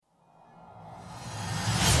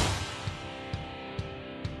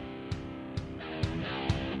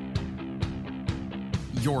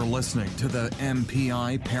You're listening to the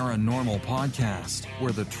MPI Paranormal Podcast,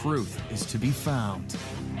 where the truth is to be found.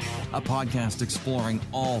 A podcast exploring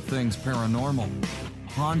all things paranormal,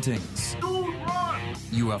 hauntings,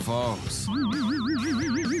 UFOs,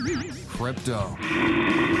 crypto,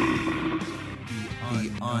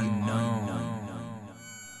 the unknown.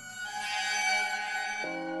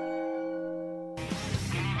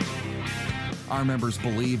 Our members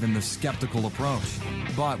believe in the skeptical approach,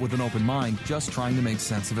 but with an open mind, just trying to make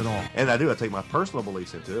sense of it all. And I take my personal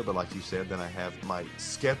beliefs into it, but like you said, then I have my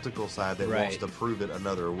skeptical side that wants to prove it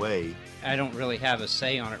another way. I don't really have a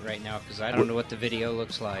say on it right now because I don't know what the video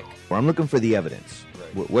looks like. Well, I'm looking for the evidence.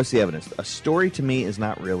 Right. What's the evidence? A story to me is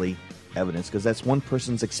not really evidence because that's one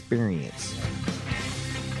person's experience.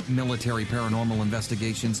 Military Paranormal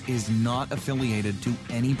Investigations is not affiliated to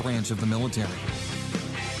any branch of the military.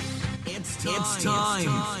 It's time.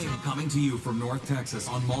 Coming to you from North Texas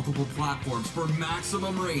on multiple platforms for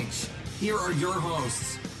maximum reach. Here are your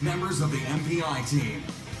hosts, members of the MPI team.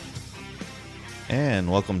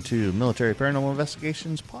 And welcome to Military Paranormal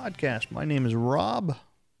Investigations Podcast. My name is Rob.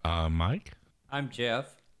 Mike. I'm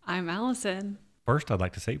Jeff. I'm Allison. First, I'd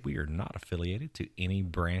like to say we are not affiliated to any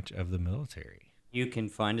branch of the military. You can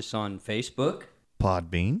find us on Facebook,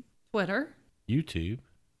 Podbean. Twitter. YouTube.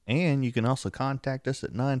 And you can also contact us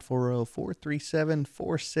at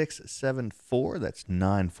 940-437-4674. That's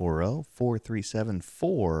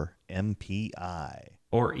 940-437-4MPI.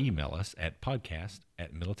 Or email us at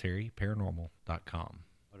podcast@militaryparanormal.com.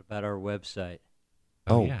 What about our website?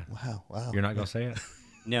 Oh, yeah. Wow. You're not going to say it?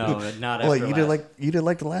 No, not Well, after you did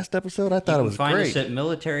like the last episode? I thought it was find great. us at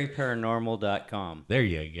militaryparanormal.com. There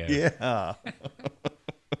you go. Yeah.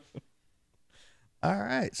 All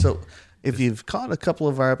right. So if you've caught a couple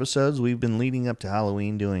of our episodes, we've been leading up to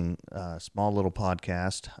Halloween doing a small little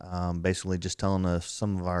podcast, basically just telling us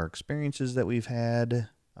some of our experiences that we've had.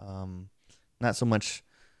 Not so much,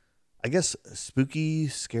 I guess, spooky,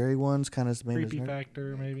 scary ones, kind of Creepy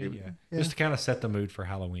factor, maybe. Yeah. Just to kind of set the mood for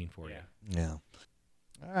Halloween for you. Yeah.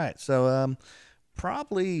 All right. So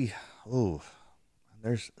probably,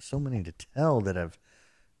 there's so many to tell that I've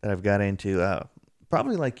got into.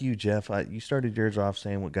 Probably like you, Jeff. You started yours off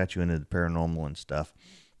saying what got you into the paranormal and stuff.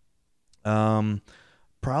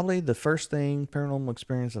 Probably the first paranormal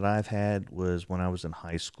experience that I've had was when I was in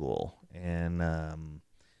high school. And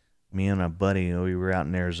me and a buddy, we were out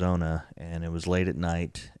in Arizona, and it was late at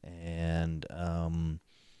night. And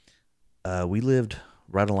we lived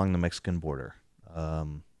right along the Mexican border.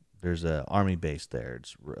 There's an army base there.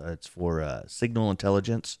 It's for signal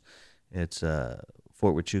intelligence. It's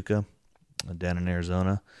Fort Huachuca. Down in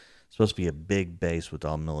Arizona. It's supposed to be a big base with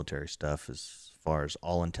all military stuff as far as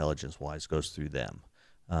all intelligence-wise goes through them.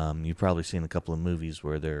 You've probably seen a couple of movies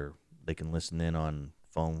where they can listen in on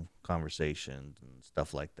phone conversations and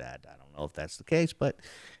stuff like that. I don't know if that's the case, but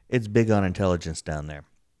it's big on intelligence down there.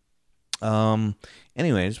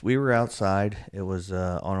 Anyways, we were outside. It was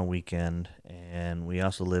on a weekend, and we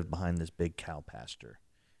also lived behind this big cow pasture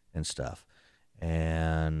and stuff.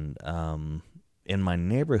 And in my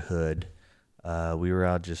neighborhood, we were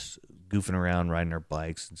out just goofing around, riding our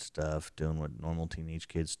bikes and stuff, doing what normal teenage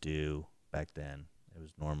kids do back then. It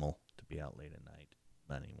was normal to be out late at night,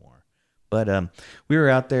 not anymore. But we were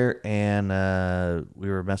out there, and we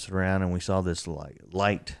were messing around, and we saw this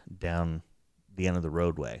light down the end of the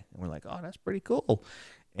roadway. And we're like, oh, that's pretty cool.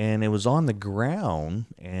 And it was on the ground,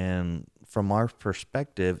 and from our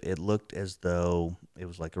perspective, it looked as though it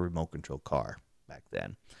was like a remote control car back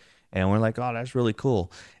then. And we're like, oh, that's really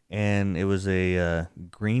cool. And it was a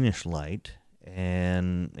greenish light,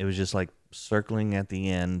 and it was just like circling at the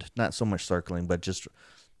end. Not so much circling, but just,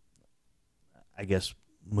 I guess,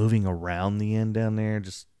 moving around the end down there,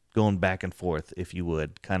 just going back and forth, if you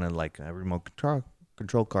would, kind of like a remote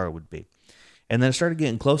control car would be. And then it started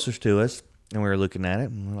getting closer to us, and we were looking at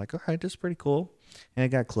it, and we're like, all right, this is pretty cool. And it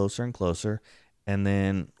got closer and closer. And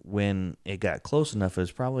then when it got close enough, it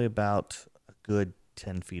was probably about a good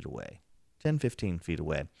 10 feet away. 10, 15 feet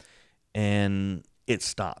away, and it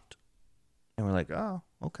stopped. And we're like, oh,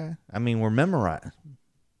 okay. I mean, we're memorized.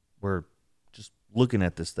 We're just looking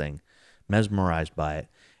at this thing, mesmerized by it,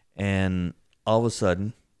 and all of a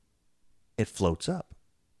sudden, it floats up.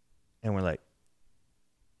 And we're like,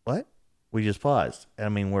 what? We just paused. I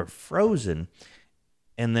mean, we're frozen,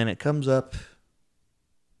 and then it comes up,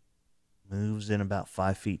 moves in about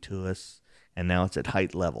 5 feet to us, and now it's at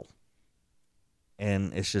height level.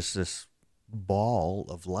 And it's just this ball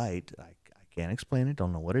of light. I can't explain it.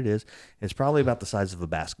 Don't know what it is. It's probably about the size of a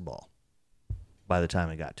basketball by the time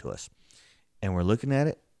it got to us. And we're looking at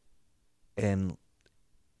it, and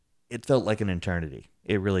it felt like an eternity.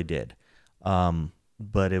 It really did.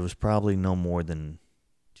 but it was probably no more than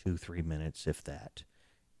 2-3 minutes, if that.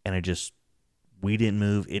 And we didn't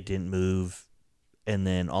move, it didn't move, and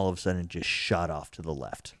then all of a sudden it just shot off to the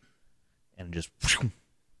left. And just,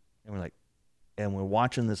 and we're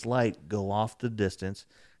watching this light go off the distance,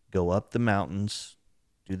 go up the mountains,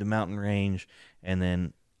 do the mountain range, and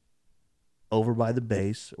then over by the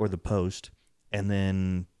base or the post, and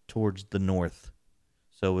then towards the north.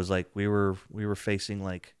 So it was like we were facing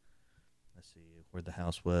like, let's see where the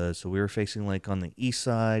house was. So we were facing like on the east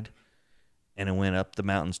side, and it went up the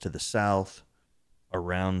mountains to the south,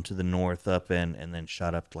 around to the north up and then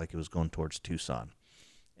shot up like it was going towards Tucson.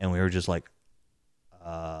 And we were just like,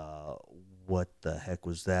 what the heck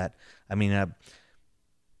was that? I mean,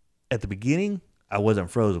 at the beginning, I wasn't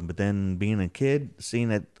frozen, but then being a kid, seeing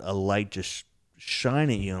that a light just shine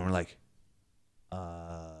at you, and we're like,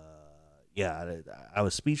 yeah, I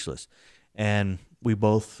was speechless. And we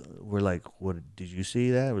both were like, what, did you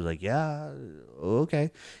see that? I was like, yeah,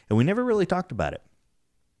 okay. And we never really talked about it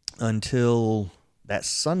until that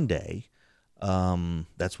Sunday.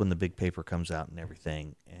 That's when the big paper comes out and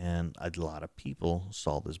everything. And a lot of people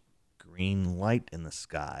saw this green light in the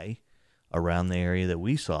sky around the area that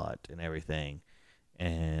we saw it and everything.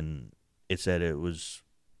 And it said it was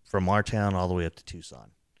from our town all the way up to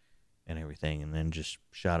Tucson and everything, and then just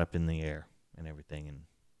shot up in the air and everything, and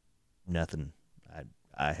nothing.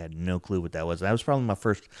 I had no clue what that was. That was probably my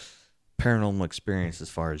first paranormal experience as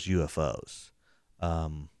far as UFOs.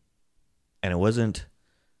 And it wasn't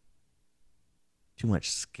too much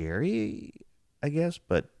scary, I guess,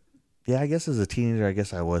 but yeah, I guess as a teenager, I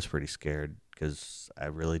guess I was pretty scared because I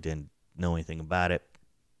really didn't know anything about it.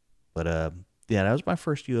 But yeah, that was my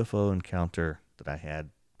first UFO encounter that I had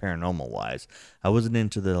paranormal wise. I wasn't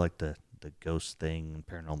into the ghost thing and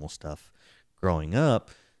paranormal stuff growing up.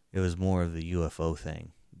 It was more of the UFO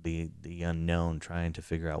thing, the unknown, trying to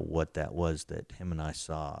figure out what that was that him and I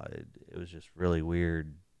saw. It was just really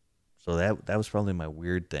weird. So that was probably my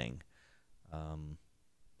weird thing.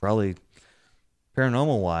 Probably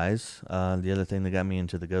paranormal wise, the other thing that got me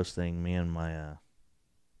into the ghost thing, me and my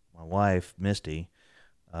wife, Misty,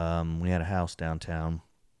 we had a house downtown,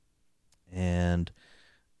 and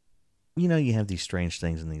you know, you have these strange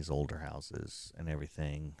things in these older houses and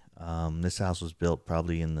everything. This house was built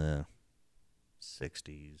probably in the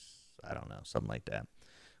 60s. I don't know, something like that.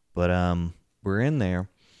 But we're in there,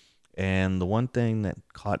 and the one thing that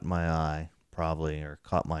caught my eye, probably, or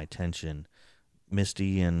caught my attention,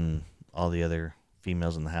 Misty and all the other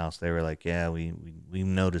females in the house, they were like, yeah, we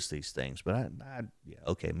noticed these things. But yeah,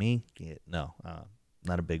 okay, me? Yeah, no,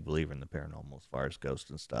 not a big believer in the paranormal as far as ghosts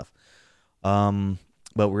and stuff.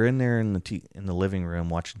 But we're in there in the living room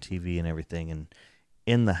watching TV and everything, and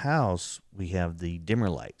in the house we have the dimmer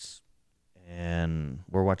lights, and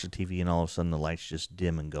we're watching TV, and all of a sudden the lights just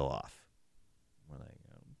dim and go off. We're like,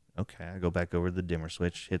 okay. I go back over to the dimmer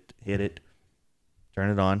switch, hit it, turn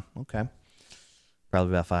it on. Okay.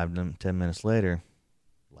 Probably about 5 to 10 minutes later,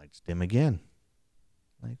 lights dim again.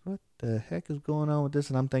 Like, what the heck is going on with this?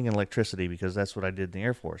 And I'm thinking electricity because that's what I did in the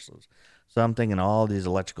Air Force. So I'm thinking all these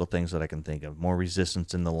electrical things that I can think of. More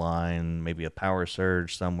resistance in the line, maybe a power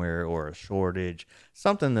surge somewhere or a shortage,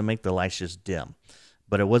 something to make the lights just dim.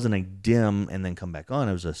 But it wasn't a dim and then come back on.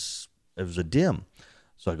 It was a dim.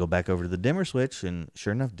 So I go back over to the dimmer switch, and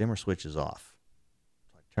sure enough, dimmer switch is off.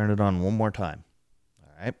 So I turn it on one more time.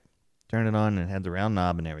 All right. Turn it on and had the round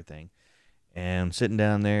knob and everything. And sitting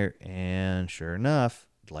down there, and sure enough,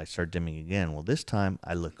 the lights start dimming again. Well, this time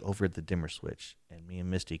I look over at the dimmer switch, and me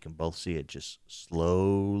and Misty can both see it just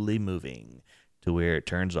slowly moving to where it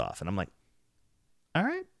turns off. And I'm like, all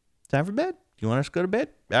right, time for bed. You want us to go to bed?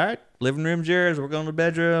 All right, living room's yours. We're going to the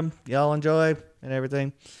bedroom. Y'all enjoy and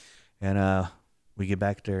everything. And we get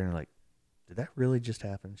back there, and we're like, did that really just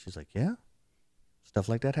happen? She's like, yeah. Stuff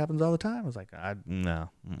like that happens all the time. I was like, no,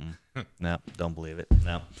 no, don't believe it,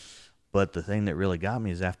 no. But the thing that really got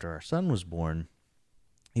me is after our son was born,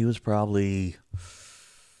 he was probably,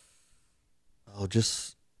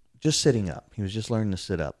 just sitting up. He was just learning to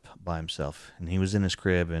sit up by himself, and he was in his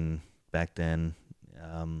crib. And back then,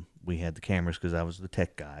 we had the cameras because I was the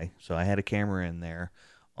tech guy, so I had a camera in there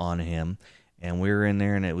on him, and we were in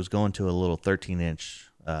there, and it was going to a little 13-inch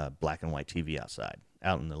black and white TV outside,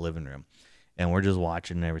 out in the living room. And we're just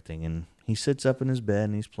watching everything, and he sits up in his bed,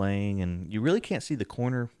 and he's playing, and you really can't see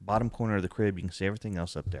the bottom corner of the crib. You can see everything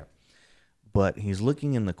else up there. But he's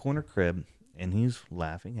looking in the corner crib, and he's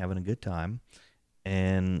laughing, having a good time,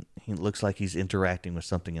 and he looks like he's interacting with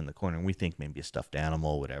something in the corner. And we think maybe a stuffed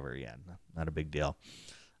animal, whatever. Yeah, not a big deal.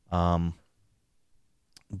 But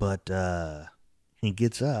he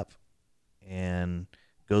gets up and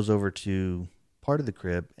goes over to part of the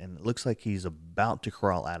crib, and it looks like he's about to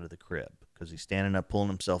crawl out of the crib because he's standing up, pulling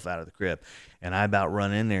himself out of the crib. And I about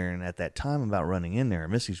run in there, and at that time about running in there,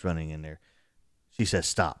 Missy's running in there, she says,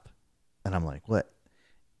 "Stop." And I'm like, "What?"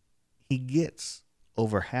 He gets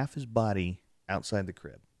over half his body outside the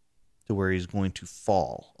crib to where he's going to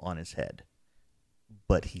fall on his head.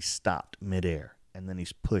 But he stopped midair, and then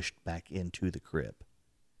he's pushed back into the crib.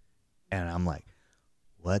 And I'm like,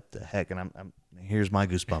 what the heck? And I'm here's my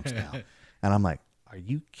goosebumps now. And I'm like, are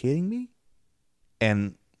you kidding me?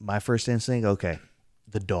 And my first instinct, okay,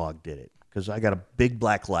 the dog did it. Because I got a big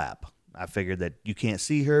black lab. I figured that you can't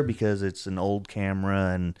see her because it's an old camera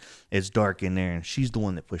and it's dark in there, and she's the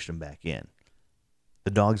one that pushed him back in.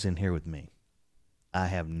 The dog's in here with me. I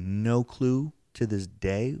have no clue to this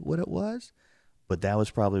day what it was, but that was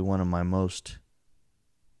probably one of my most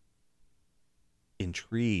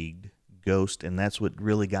intrigued ghost, and that's what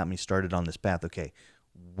really got me started on this path. Okay,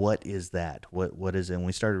 what is that? What is it? And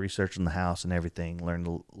we started researching the house and everything, learned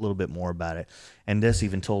a little bit more about it. And Des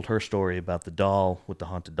even told her story about the doll with the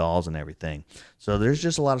haunted dolls and everything. So there's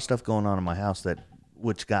just a lot of stuff going on in my house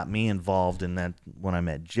which got me involved in that when I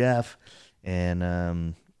met Jeff.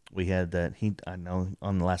 And we had that, I know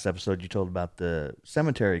on the last episode you told about the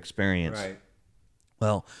cemetery experience. Right.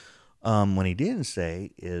 Well, what he didn't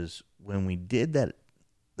say is when we did that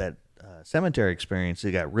cemetery experience,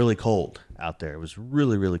 it got really cold out there. It was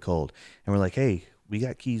really, really cold. And we're like, hey, we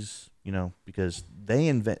got keys, because they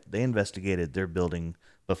investigated their building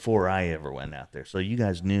before I ever went out there. So you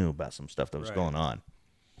guys knew about some stuff that was going on.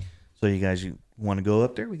 So you want to go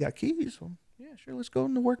up there? We got keys. Well, yeah, sure. Let's go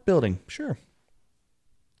in the work building. Sure.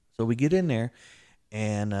 So we get in there,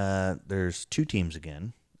 and there's two teams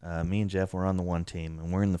again. Me and Jeff were on the one team,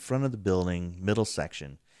 and we're in the front of the building, middle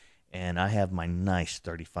section. And I have my nice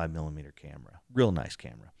 35 millimeter camera, real nice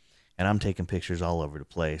camera. And I'm taking pictures all over the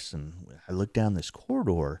place. And I look down this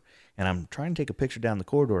corridor, and I'm trying to take a picture down the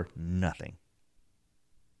corridor. Nothing.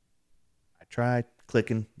 I try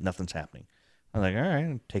clicking, nothing's happening. I'm like, all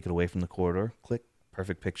right, take it away from the corridor. Click,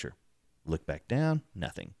 perfect picture. Look back down,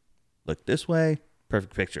 nothing. Look this way,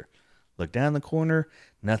 perfect picture. Look down the corner,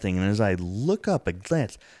 nothing. And as I look up and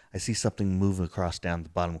glance, I see something moving across down the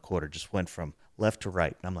bottom quarter. Just went from left to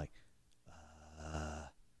right. And I'm like,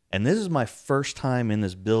 and this is my first time in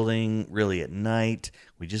this building, really at night.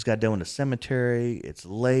 We just got done with the cemetery. It's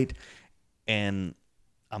late. And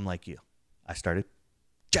I'm like you. I started,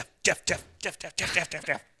 Jeff.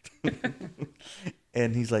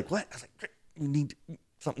 And he's like, what? I was like, we need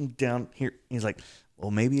something down here. He's like,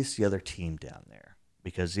 well, maybe it's the other team down there.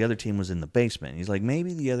 Because the other team was in the basement. He's like,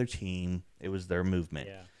 maybe the other team, it was their movement.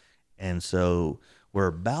 Yeah. And so we're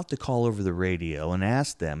about to call over the radio and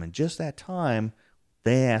ask them. And just that time,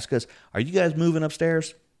 they ask us, are you guys moving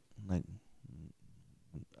upstairs? I'm like,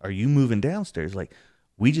 are you moving downstairs? Like,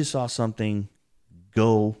 we just saw something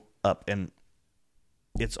go up. And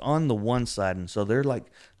it's on the one side. And so they're like,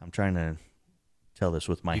 I'm trying to tell this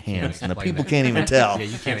with my hands. And the people can't even tell. Yeah,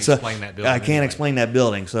 you can't explain that building. I can't explain that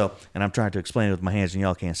building. So, and I'm trying to explain it with my hands, and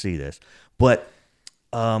y'all can't see this. But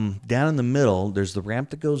down in the middle, there's the ramp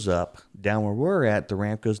that goes up. Down where we're at, the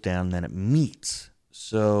ramp goes down, and then it meets.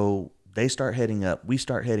 So they start heading up. We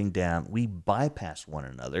start heading down. We bypass one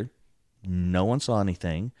another. No one saw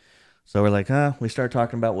anything. So we're like, we start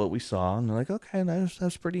talking about what we saw. And they're like, okay,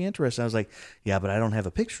 that's pretty interesting. I was like, yeah, but I don't have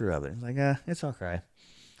a picture of it. He's like, it's okay.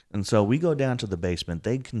 And so we go down to the basement.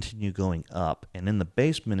 They continue going up. And in the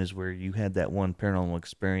basement is where you had that one paranormal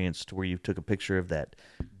experience to where you took a picture of that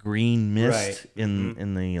green mist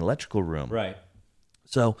in the electrical room. Right.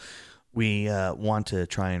 So we want to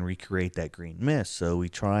try and recreate that green mist. So we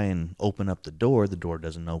try and open up the door. The door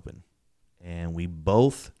doesn't open. And we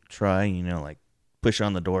both try, like push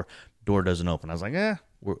on the door. Door doesn't open. I was like,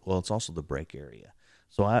 well, it's also the break area.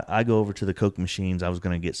 So I go over to the Coke machines. I was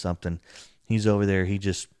going to get something. He's over there. He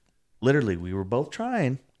just... Literally, we were both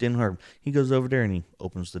trying. Didn't hurt him. He goes over there and he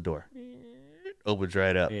opens the door. Opens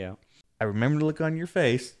right up. Yeah. I remember the look on your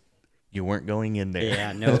face. You weren't going in there.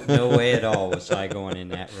 Yeah, no way at all was I going in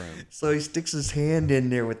that room. So he sticks his hand in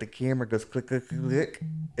there with the camera, goes click, click, click,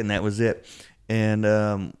 and that was it. And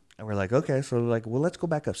we're like, okay. So we're like, well, let's go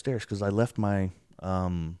back upstairs because I left my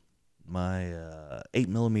 8mm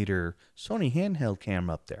Sony handheld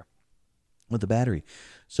camera up there with the battery.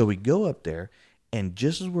 So we go up there. And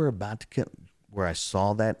just as we're about to where I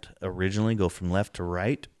saw that originally go from left to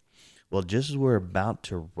right, well, just as we're about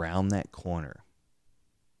to round that corner,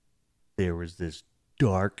 there was this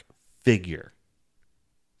dark figure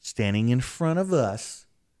standing in front of us,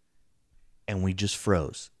 and we just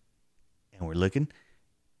froze. And we're looking.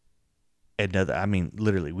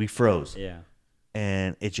 Literally, we froze. Yeah.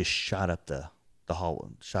 And it just shot up the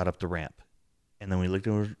hall, shot up the ramp. And then we looked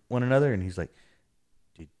at one another, and he's like,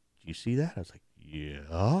 "Did you see that?" I was like,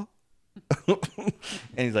 "Yeah." And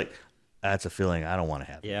he's like, "That's a feeling I don't want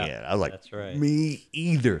to have again." I was like, that's right. "Me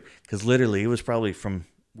either." Because literally, it was probably from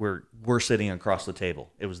where we're sitting across the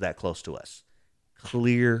table. It was that close to us.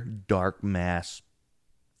 Clear, dark mass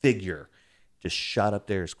figure just shot up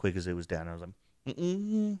there as quick as it was down. I was like,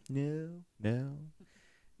 no.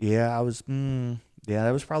 Yeah,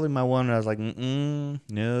 that was probably my one. I was like,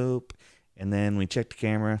 nope. And then we checked the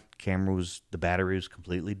camera. The battery was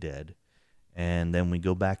completely dead. And then we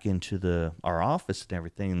go back into our office and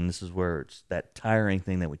everything, and this is where it's that tiring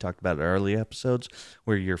thing that we talked about in early episodes,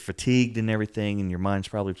 where you're fatigued and everything, and your mind's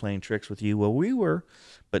probably playing tricks with you. Well, we were,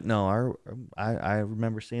 but no, I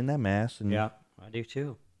remember seeing that mass. And, yeah, I do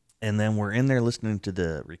too. And then we're in there listening to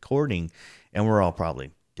the recording, and we're all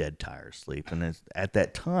probably dead tired asleep. And at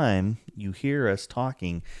that time, you hear us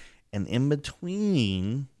talking, and in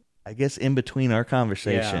between our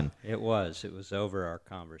conversation. Yeah, it was over our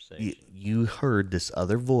conversation. You heard this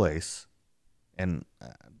other voice, and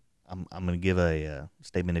I'm going to give a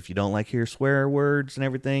statement. If you don't like hear swear words and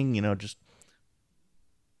everything, just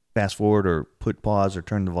fast forward or put pause or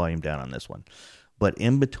turn the volume down on this one. But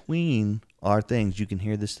in between our things, you can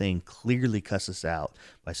hear this thing clearly cuss us out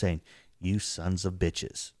by saying, "You sons of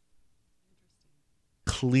bitches."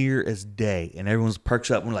 Clear as day. And everyone's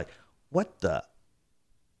perks up and we're like, "What the?"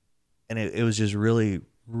 And it was just really,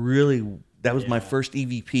 really, that was my first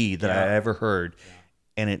EVP that I ever heard. Yeah.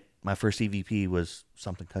 And my first EVP was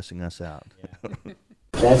something cussing us out. Yeah.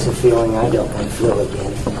 That's a feeling I don't want to feel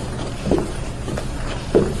again.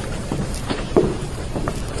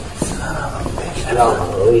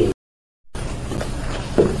 Golly.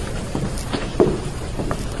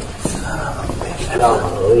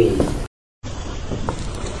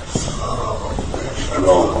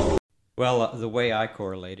 Well, the way I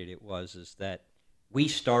correlated it is that we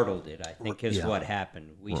startled it, I think, is what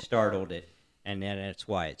happened. We startled it, and then that's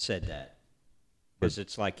why it said that. Because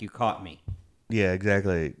it's like, you caught me. Yeah,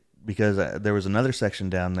 exactly. Because there was another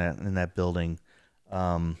section down in that building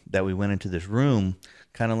that we went into this room,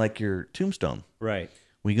 kind of like your tombstone. Right.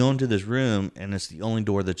 We go into this room, and it's the only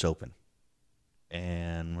door that's open.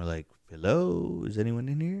 And we're like, "Hello, is anyone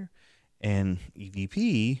in here?" And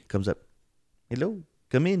EVP comes up, "Hello,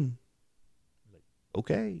 come in." Like,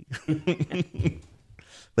 okay.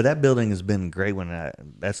 But that building has been great.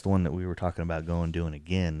 That's the one that we were talking about doing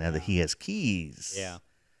again, now that he has keys. Yeah.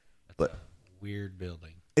 But weird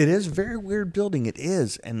building. It is a very weird building. It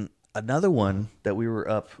is. And another one that we were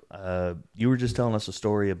up, you were just telling us a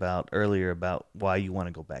story earlier about why you want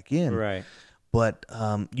to go back in. Right. But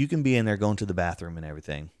you can be in there going to the bathroom and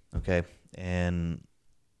everything, okay? And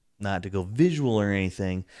not to go visual or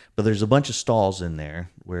anything, but there's a bunch of stalls in there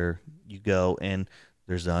where you go, and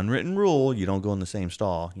there's an unwritten rule. You don't go in the same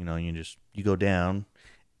stall. You go down,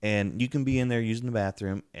 and you can be in there using the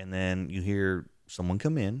bathroom, and then you hear someone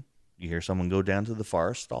come in. You hear someone go down to the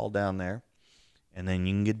far stall down there, and then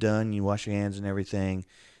you can get done. You wash your hands and everything,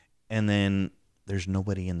 and then there's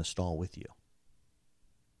nobody in the stall with you.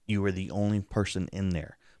 You are the only person in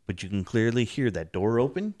there, but you can clearly hear that door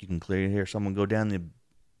open. You can clearly hear someone go down the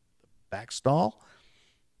back stall.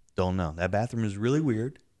 Don't know. That bathroom is really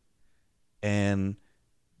weird. And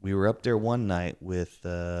we were up there one night with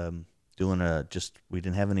we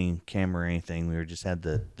didn't have any camera or anything. We just had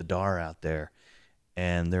the DAR out there,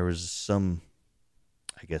 and there was some,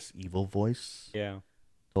 I guess, evil voice. Yeah.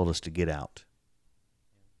 Told us to get out.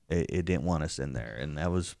 It didn't want us in there, and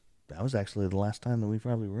that was actually the last time that we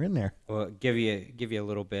probably were in there. Well, give you a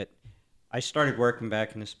little bit. I started working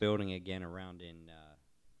back in this building again around in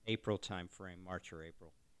April time frame, March or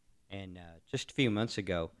April, and just a few months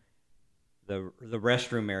ago, the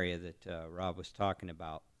restroom area that Rob was talking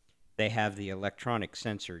about, they have the electronic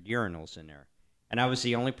censored urinals in there, and I was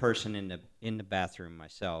the only person in the bathroom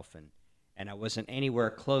myself, and I wasn't anywhere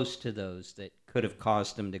close to those that could have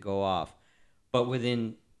caused them to go off, but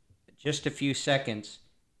within just a few seconds,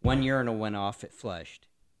 one urinal went off, it flushed.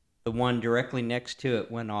 The one directly next to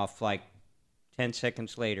it went off like 10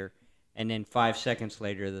 seconds later, and then 5 seconds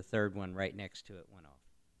later, the third one right next to it went off.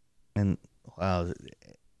 And wow,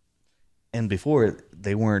 and before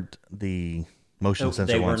they weren't the motion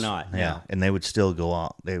sensor ones. They were not. Yeah, and they would still go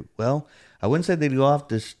off. I wouldn't say they'd go off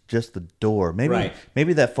just the door.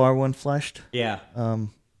 Maybe that far one flushed. Yeah.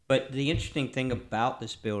 But the interesting thing about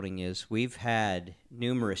this building is we've had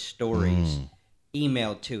numerous stories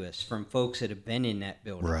emailed to us from folks that have been in that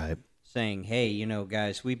building, right? Saying, "Hey,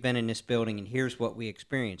 guys, we've been in this building, and here's what we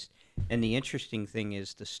experienced." And the interesting thing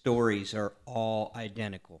is the stories are all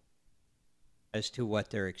identical as to what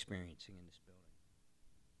they're experiencing in this building.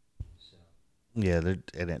 Yeah,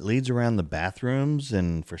 and it leads around the bathrooms,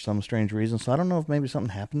 and for some strange reason. So I don't know if maybe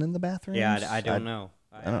something happened in the bathrooms. Yeah, I don't know.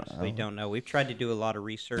 I honestly don't know. We've tried to do a lot of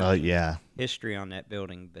research. Yeah. History on that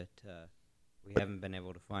building, but we haven't been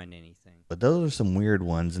able to find anything. But those are some weird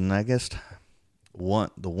ones, and I guess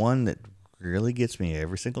the one that really gets me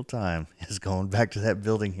every single time is going back to that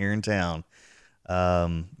building here in town.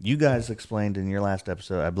 You guys explained in your last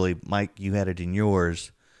episode, I believe, Mike, you had it in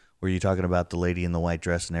yours, where you're talking about the lady in the white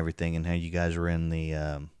dress and everything, and how you guys were in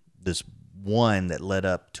the this one that led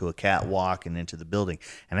up to a catwalk and into the building.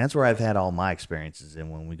 And that's where I've had all my experiences in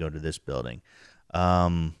when we go to this building.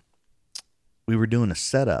 We were doing a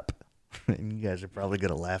setup, and you guys are probably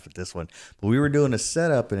going to laugh at this one, but we were doing a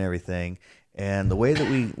setup and everything. And the way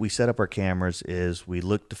that we set up our cameras is we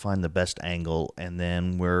look to find the best angle, and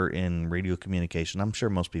then we're in radio communication. I'm sure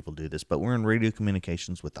most people do this, but we're in radio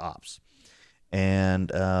communications with ops.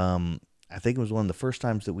 And I think it was one of the first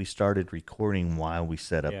times that we started recording while we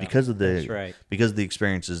set up because of the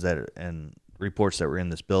experiences and reports that were in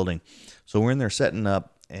this building. So we're in there setting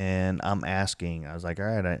up, and I was like, all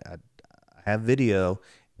right, I have video,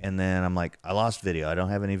 and then I'm like, I lost video. I don't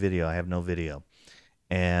have any video. I have no video.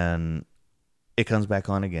 And it comes back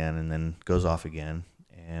on again and then goes off again.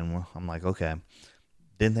 And I'm like, okay,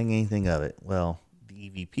 didn't think anything of it. Well, the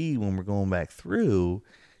EVP, when we're going back through,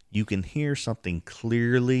 you can hear something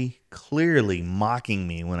clearly mocking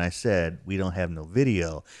me when I said we don't have no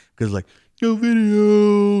video. Because like, no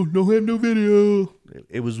video, don't have no video.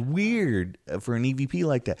 It was weird for an EVP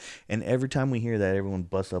like that. And every time we hear that, everyone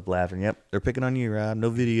busts up laughing. Yep, they're picking on you, Rob. No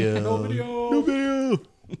video. No video. No video.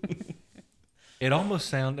 It almost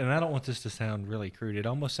sounded, and I don't want this to sound really crude, it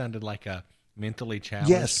almost sounded like a mentally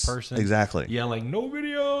challenged person. Exactly. Yelling, no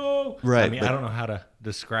video. Right. I mean, I don't know how to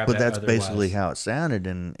describe but that. But that's otherwise. basically how it sounded.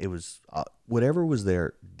 And it was, whatever was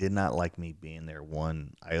there did not like me being there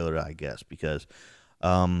one iota, I guess, because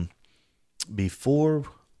before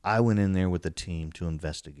I went in there with the team to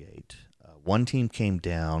investigate, one team came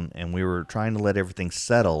down and we were trying to let everything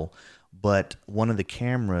settle, but one of the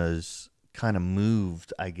cameras kind of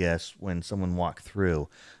moved, I guess, when someone walked through.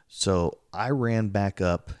 So I ran back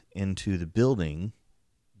up into the building.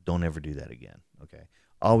 Don't ever do that again. Okay.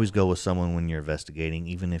 Always go with someone when you're investigating,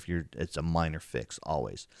 even if it's a minor fix,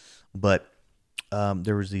 always. But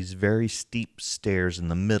there was these very steep stairs in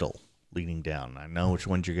the middle leading down. I know which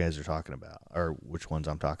ones you guys are talking about, or which ones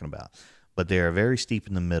I'm talking about, but they are very steep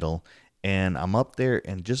in the middle. And I'm up there,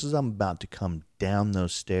 and just as I'm about to come down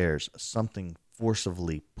those stairs, something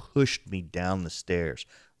forcibly pushed me down the stairs.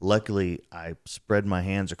 Luckily, I spread my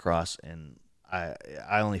hands across, and I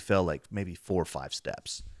only fell like maybe 4 or 5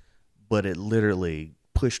 steps. But it literally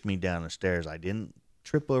pushed me down the stairs. I didn't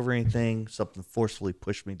trip over anything. Something forcefully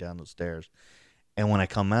pushed me down the stairs. And when I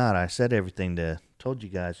come out, I said everything told you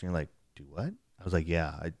guys, and you're like, do what? I was like,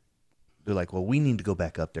 yeah. They're like, well, we need to go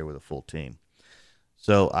back up there with a full team.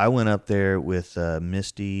 So I went up there with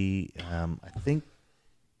Misty, I think,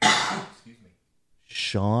 excuse me,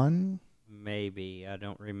 Sean? Maybe. I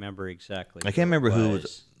don't remember exactly. I can't remember who it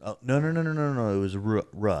was. Oh, no. It was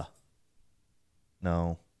Ruh.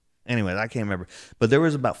 No. Anyways, I can't remember. But there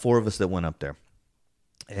was about 4 of us that went up there.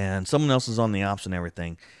 And someone else is on the ops and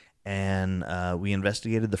everything. And we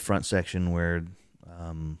investigated the front section where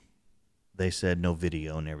they said no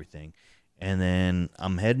video and everything. And then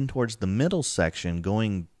I'm heading towards the middle section,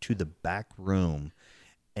 going to the back room.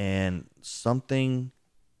 And something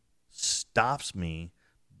stops me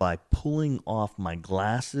by pulling off my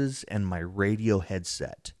glasses and my radio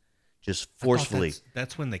headset. Just forcefully.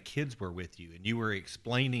 That's when the kids were with you and you were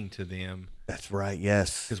explaining to them. That's right,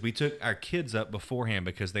 yes. Because we took our kids up beforehand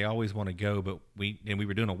because they always want to go, but we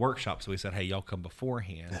were doing a workshop, so we said, hey, y'all come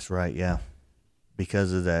beforehand. That's right, yeah.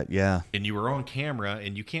 Because of that, yeah. And you were on camera,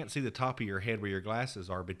 and you can't see the top of your head where your glasses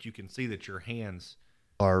are, but you can see that your hands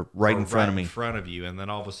are right in front of me. in front of you, and then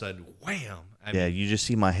all of a sudden, wham! You just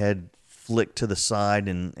see my head flick to the side,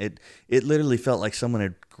 and it literally felt like someone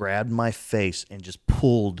had grabbed my face and just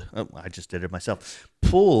pulled. Oh, I just did it myself.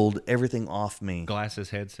 Pulled everything off me.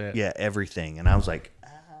 Glasses, headset. Yeah, everything. And I was like,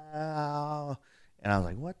 ow. And I was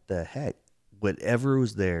like, what the heck? Whatever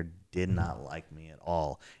was there did not like me at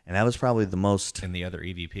all. And that was probably the most. And the other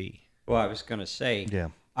EVP. Well, I was going to say, yeah.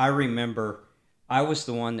 I remember I was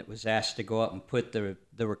the one that was asked to go up and put the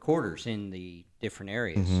recorders in the different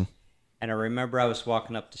areas. Mm-hmm. And I remember I was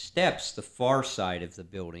walking up the steps, the far side of the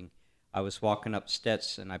building. I was walking up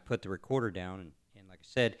steps, and I put the recorder down. And like I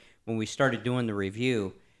said, when we started doing the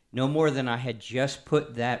review, no more than I had just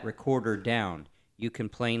put that recorder down, you can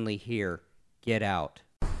plainly hear, "Get out."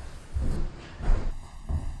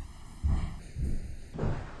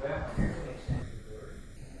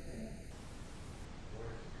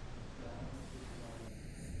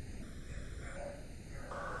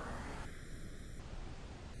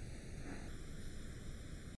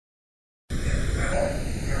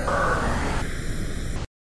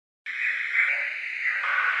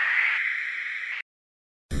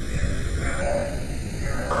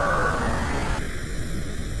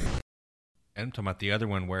 And I'm talking about the other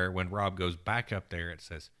one where when Rob goes back up there, it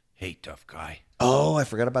says, "Hey, tough guy." Oh, I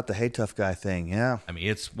forgot about the "Hey Tough Guy" thing. Yeah. I mean,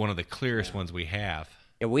 it's one of the clearest ones we have.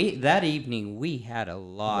 Yeah, that evening we had a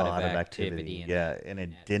lot of activity. Yeah, and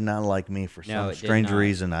it did not like me for No, some it did strange not.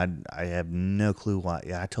 reason. I have no clue why.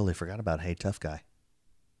 Yeah, I totally forgot about "Hey Tough Guy."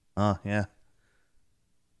 Oh, yeah.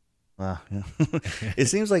 Wow. Yeah. It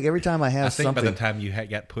seems like every time I have I think something. by the time you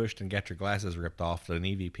got pushed and got your glasses ripped off, an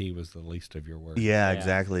EVP was the least of your worries. Yeah, Yeah.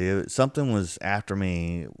 exactly. Something was after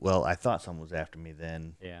me. Well, I thought something was after me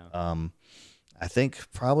then. Yeah. I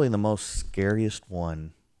think probably the most scariest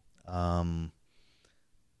one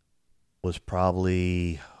was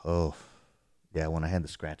probably when I had the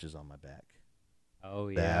scratches on my back. Oh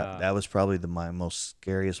yeah. That was probably my most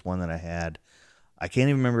scariest one that I had. I can't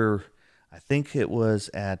even remember. I think it was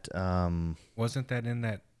at Wasn't that in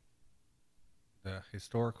the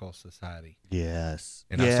historical society? yes.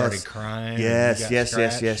 And yes. I started crying. Yes, and you got yes.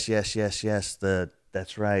 scratched.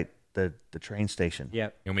 That's right. The train station.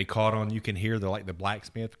 Yep. And we caught on. You can hear the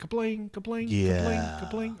blacksmith kapling, kapling, Yeah. kapling,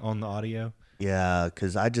 kapling on the audio. Yeah,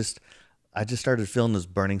 because I just started feeling this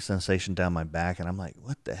burning sensation down my back, and I'm like,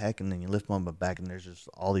 what the heck? And then you lift my back, and there's just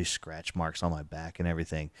all these scratch marks on my back and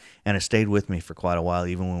everything. And it stayed with me for quite a while,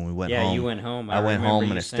 even when we went home. Yeah, you went home. I went remember home, you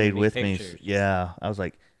and it sending stayed me with pictures. me. Yeah, I was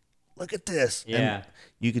like, look at this. Yeah. And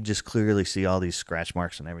you could just clearly see all these scratch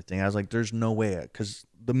marks and everything. I was like, there's no way, because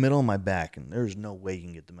the middle of my back, and there's no way you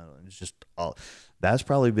can get the middle. It's just all. That's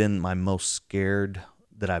probably been my most scared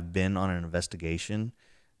that I've been on an investigation,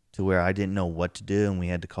 to where I didn't know what to do, and we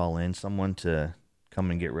had to call in someone to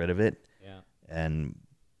come and get rid of it. Yeah.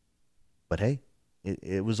 But hey,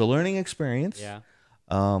 it was a learning experience. Yeah.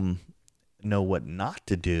 Know what not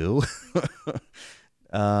to do.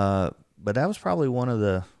 But that was probably one of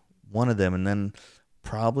them. And then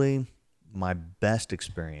probably my best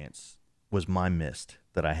experience was my mist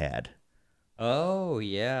that I had. Oh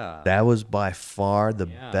yeah. That was by far the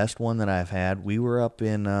Yeah. best one that I've had. We were up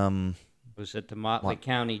in Was at the Motley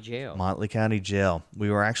County Jail. Motley County Jail. We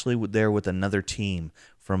were actually there with another team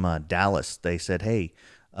from Dallas. They said, "Hey,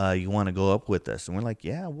 you want to go up with us?" And we're like,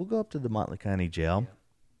 "Yeah, we'll go up to the Motley County Jail."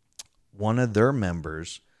 Yeah. One of their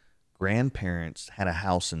members' grandparents had a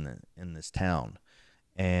house in this town,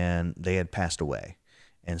 and they had passed away.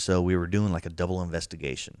 And so we were doing like a double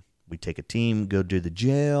investigation. We take a team, go do the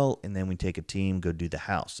jail, and then we take a team, go do the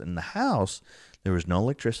house. In the house, there was no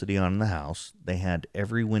electricity on in the house. They had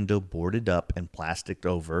every window boarded up and plasticed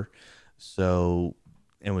over. So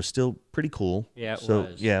it was still pretty cool. Yeah, it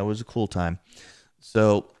was. Yeah, it was a cool time.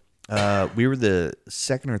 So we were the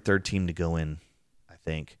second or third team to go in, I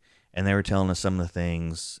think. And they were telling us some of the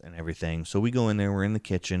things and everything. So we go in there, we're in the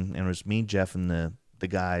kitchen, and it was me, Jeff, and the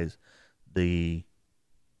guys, the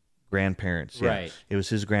grandparents. Yeah. Right. It was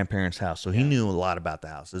his grandparents' house. So he knew a lot about the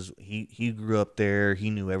house. He grew up there. He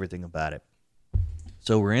knew everything about it.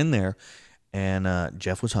 So we're in there, and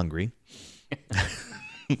Jeff was hungry.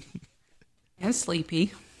 And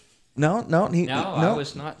sleepy. No, I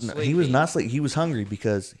was not No, sleepy. he was not sleepy. He was hungry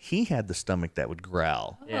because he had the stomach that would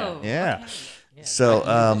growl. Yeah. Oh, Yeah. Yeah, So like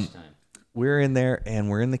you did this time. we're in there, and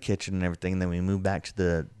we're in the kitchen and everything. And then we moved back to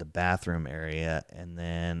the bathroom area, and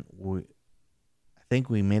then I think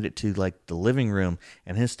we made it to like the living room,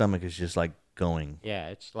 and his stomach is just like going. Yeah,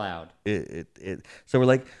 it's loud. So we're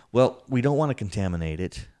like, well, we don't want to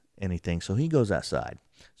contaminate anything. So he goes outside.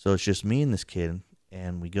 So it's just me and this kid,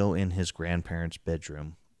 and we go in his grandparents'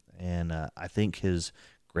 bedroom. And I think his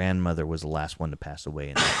grandmother was the last one to pass away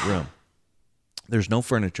in that room. There's no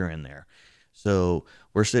furniture in there. So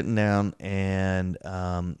we're sitting down, and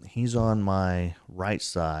he's on my right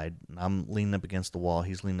side. And I'm leaning up against the wall.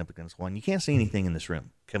 He's leaning up against the wall. And you can't see anything in this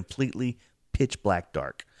room. Completely pitch black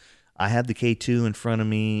dark. I had the K2 in front of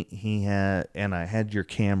me. And I had your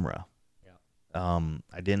camera. Yeah.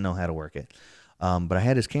 I didn't know how to work it. But I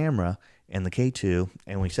had his camera and the K2,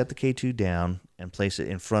 and we set the K2 down and place it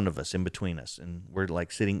in front of us, in between us. And we're like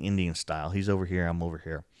sitting Indian style. He's over here, I'm over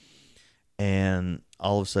here. And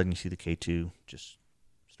all of a sudden you see the K2 just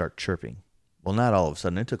start chirping. Well, not all of a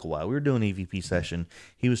sudden. It took a while. We were doing an EVP session.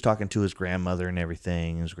 He was talking to his grandmother and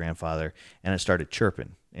everything, his grandfather, and it started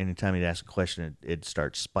chirping. Anytime he'd ask a question, it'd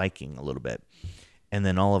start spiking a little bit. And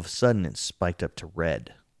then all of a sudden it spiked up to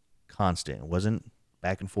red, constant. It wasn't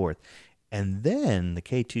back and forth. And then the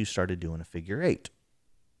K2 started doing a figure 8.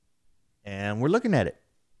 And we're looking at it.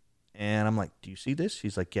 And I'm like, do you see this?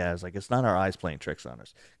 He's like, yeah. I was like, it's not our eyes playing tricks on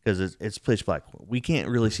us, because it's pitch black. We can't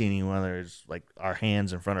really see anyone. There's like our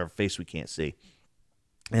hands in front of our face we can't see.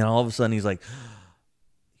 And all of a sudden he's like,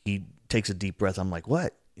 he takes a deep breath. I'm like,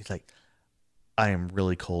 what? He's like, I am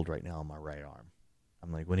really cold right now on my right arm.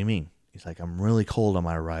 I'm like, what do you mean? He's like, I'm really cold on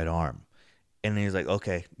my right arm. And he's like,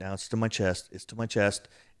 okay, now it's to my chest. It's to my chest.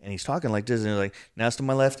 And he's talking like this. And he's like, now it's to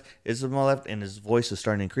my left. It's to my left. And his voice is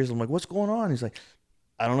starting to increase. I'm like, what's going on? He's like,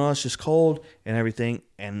 I don't know. It's just cold and everything.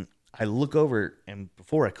 And I look over, and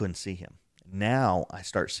before I couldn't see him. Now I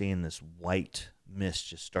start seeing this white mist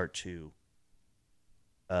just start to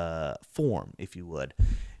form, if you would.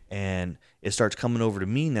 And it starts coming over to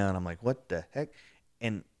me now. And I'm like, what the heck?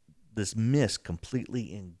 And this mist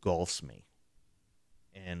completely engulfs me.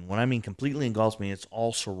 And when I mean completely engulfs me, it's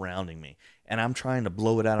all surrounding me. And I'm trying to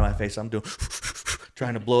blow it out of my face. I'm doing,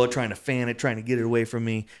 trying to blow it, trying to fan it, trying to get it away from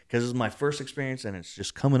me. Because this is my first experience, and it's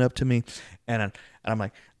just coming up to me. And I'm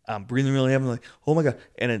like, I'm breathing really heavy. I'm like, oh my God.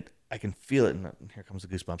 And I can feel it. And here comes the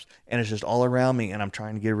goosebumps. And it's just all around me. And I'm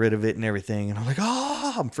trying to get rid of it and everything. And I'm like,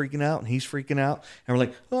 oh, I'm freaking out. And he's freaking out. And we're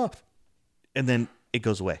like, oh. And then it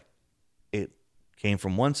goes away. It came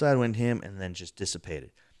from one side, went to him, and then just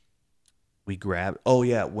dissipated. We grab, oh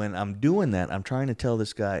yeah, when I'm doing that, I'm trying to tell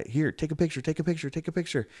this guy, here, take a picture.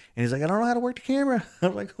 And he's like, I don't know how to work the camera.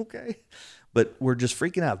 I'm like, okay. But we're just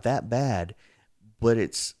freaking out that bad. But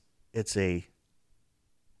it's a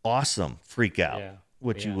awesome freak out,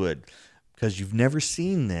 you would. Because you've never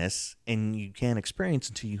seen this, and you can't experience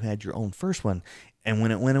until you had your own first one. And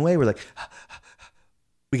when it went away, we're like,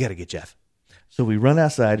 we got to get Jeff. So we run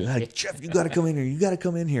outside, like, Jeff, you got to come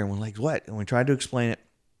in here. And we're like, what? And we tried to explain it.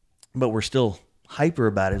 But we're still hyper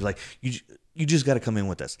about it. It's like, you just got to come in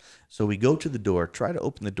with us. So we go to the door, try to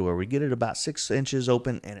open the door. We get it about 6 inches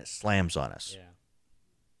open, and it slams on us. Yeah.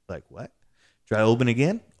 Like, what? Try to open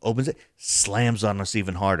again. Opens it. Slams on us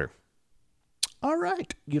even harder. All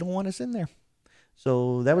right. You don't want us in there.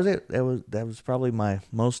 So that was it. That was probably my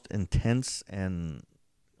most intense and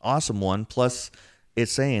awesome one. Plus,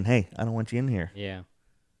 it's saying, hey, I don't want you in here. Yeah.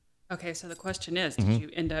 Okay, so the question is, did you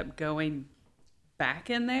end up going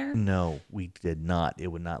back in there? No, we did not. It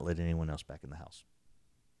would not let anyone else back in the house.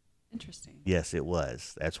 Interesting. Yes, it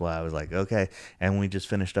was. That's why I was like, okay. And we just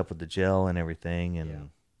finished up with the gel and everything.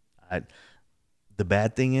 And the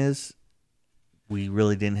bad thing is, we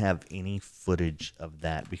really didn't have any footage of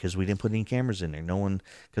that because we didn't put any cameras in there. No one,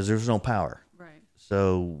 because there was no power. Right.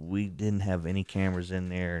 So we didn't have any cameras in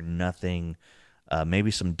there, nothing.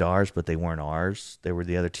 Maybe some DARs, but they weren't ours. They were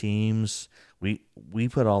the other teams. We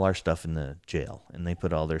put all our stuff in the jail, and they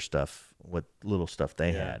put all their stuff, what little stuff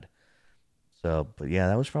they had. So, but yeah,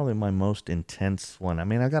 that was probably my most intense one. I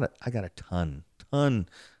mean, I got a ton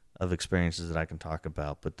of experiences that I can talk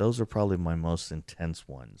about, but those are probably my most intense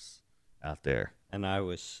ones out there. And I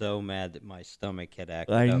was so mad that my stomach had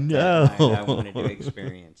acted I up know. that night. I wanted to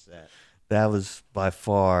experience that. That was by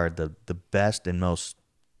far the best and most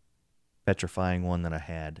petrifying one that I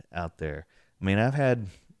had out there. I mean, I've had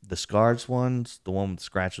the scars ones. The one with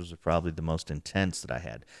scratches was probably the most intense that I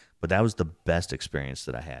had, but that was the best experience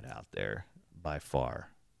that I had out there, by far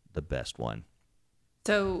the best one.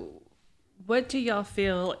 So what do y'all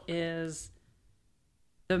feel is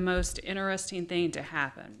the most interesting thing to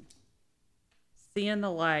happen? Seeing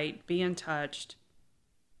the light, being touched,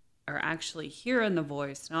 or actually hearing the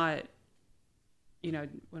voice, not,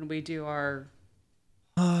 when we do our...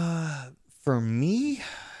 For me,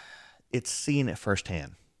 it's seeing it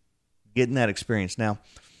firsthand, getting that experience. Now,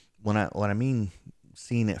 when I mean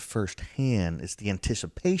seeing it firsthand, it's the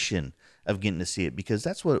anticipation of getting to see it, because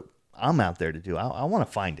that's what I'm out there to do. I want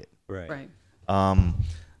to find it. Right.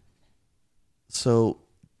 So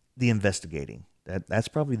the investigating, that's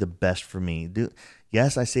probably the best for me.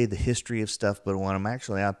 Yes, I say the history of stuff, but when I'm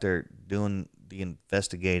actually out there doing the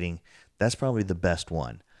investigating, that's probably the best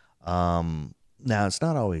one. Now, it's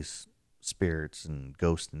not always spirits and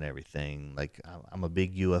ghosts and everything. Like, I'm a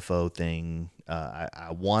big UFO thing. I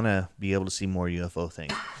want to be able to see more UFO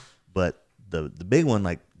things. But the big one,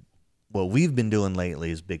 like what we've been doing lately,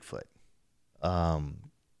 is Bigfoot.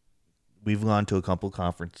 We've gone to a couple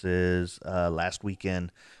conferences. Last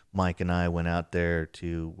weekend, Mike and I went out there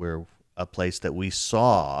to a place that we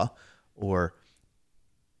saw, or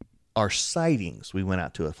our sightings. We went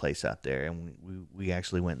out to a place out there, and we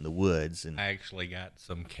actually went in the woods. And I actually got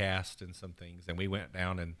some cast and some things, and we went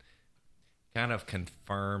down and kind of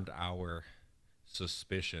confirmed our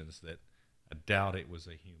suspicions that I doubt it was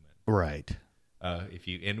a human. Right.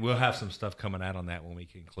 And we'll have some stuff coming out on that when we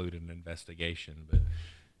conclude an investigation. But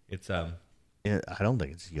it's I don't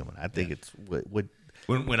think it's human. I think it's what.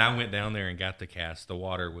 When I went down there and got the cast, the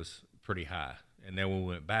water was pretty high, and then when we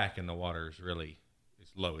went back, and the water is really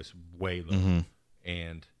low. It's way low. Mm-hmm.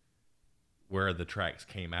 And where the tracks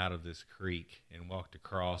came out of this creek and walked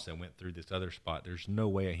across and went through this other spot, there's no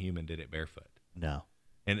way a human did it barefoot. No.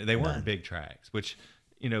 And they weren't big tracks, which,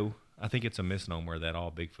 I think it's a misnomer that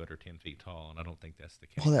all Bigfoot are 10 feet tall, and I don't think that's the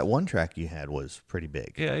case. Well, that one track you had was pretty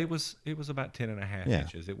big. Yeah, it was about 10.5 Yeah.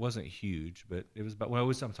 inches. It wasn't huge, but it was about,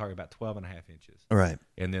 about 12.5 inches. Right.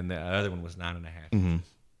 And then the other one was 9.5 Mhm.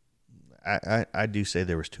 inches. I do say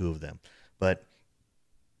there was 2 of them, but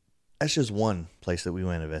that's just one place that we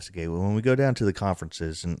went to investigate. When we go down to the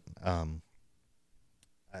conferences, and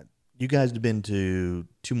you guys have been to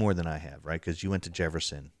 2 more than I have, right? Because you went to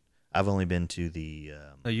Jefferson. I've only been to the.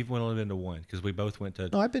 No, you've only been to one because we both went to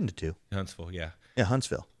No, I've been to 2. Huntsville. Yeah, Yeah,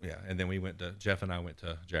 Huntsville. yeah, and then we went to Jeff and I went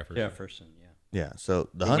to Jefferson. Jefferson, yeah. Yeah, so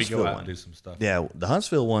the We Huntsville go out one. and do some stuff. Yeah, the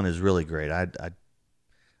Huntsville one is really great.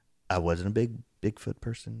 I wasn't a big Bigfoot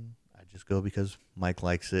person. I just go because Mike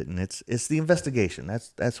likes it, and it's the investigation.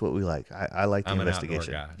 That's what we like. I like the I'm an outdoor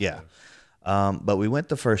investigation. guy, Yeah. so. But we went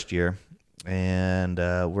the first year, and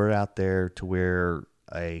we're out there to where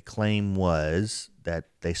a claim was that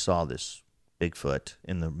they saw this Bigfoot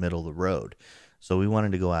in the middle of the road. So we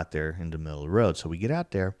wanted to go out there in the middle of the road. So we get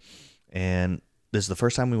out there, and this is the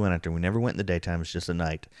first time we went out there. We never went in the daytime. It's just at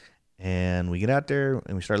night. And we get out there,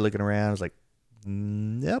 and we start looking around. It's like,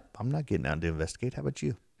 yep, I'm not getting out to investigate. How about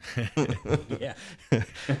you? Yeah.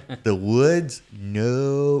 The woods?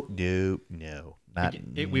 No. Not.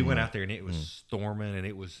 We went out there and it was storming and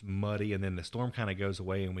it was muddy, and then the storm kind of goes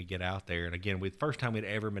away and we get out there, and again, first time we'd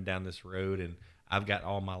ever been down this road, and I've got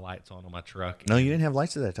all my lights on my truck. No, you didn't have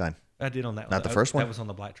lights at that time. I did on that one. Not the first one? That was on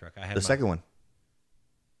the black truck. I had The second one.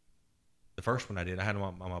 The first one I did. I had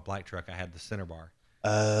on my black truck. I had the center bar.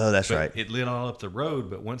 Oh, that's But right. it lit all up the road,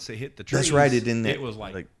 but once it hit the trees, That's right, it didn't- It was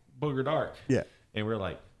like booger dark. Yeah. And we're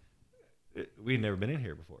like, we'd never been in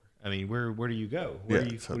here before. I mean, where do you go? Yeah,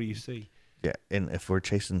 What do you see? Yeah, and if we're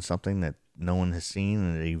chasing something that no one has seen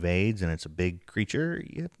and it evades and it's a big creature,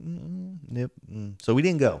 yep. So we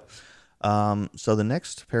didn't go. So the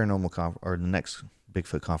next paranormal or the next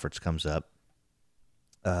Bigfoot conference comes up.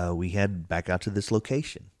 We head back out to this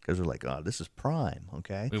location because we're like, oh, this is prime.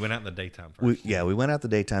 Okay. We went out in the daytime first. We went out the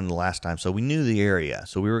daytime the last time, so we knew the area.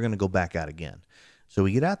 So we were going to go back out again. So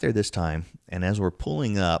we get out there this time, and as we're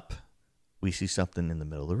pulling up, we see something in the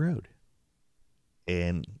middle of the road.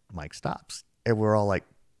 And Mike stops. And we're all like,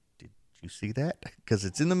 did you see that? Because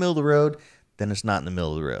it's in the middle of the road, then it's not in the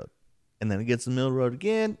middle of the road. And then it gets in the middle of the road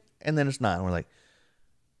again, and then it's not. And we're like,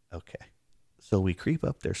 okay. So we creep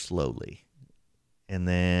up there slowly. And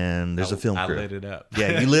then there's a film crew. I lit it up.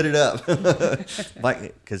 Yeah, you lit it up. Like,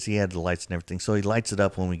 because he had the lights and everything. So he lights it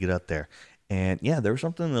up when we get up there. And yeah, there was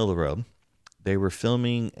something in the middle of the road. They were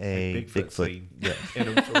filming a Bigfoot. scene. Yeah.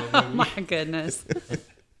 Oh my goodness.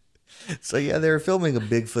 So yeah, they were filming a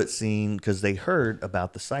Bigfoot scene because they heard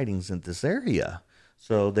about the sightings in this area.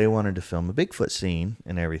 So they wanted to film a Bigfoot scene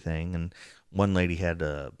and everything. And one lady had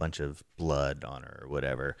a bunch of blood on her or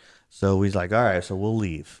whatever. So he's like, all right, so we'll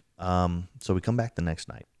leave. So we come back the next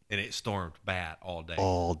night. And it stormed bad all day.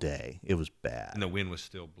 All day. It was bad. And the wind was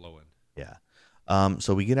still blowing. Yeah.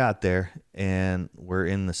 So we get out there and we're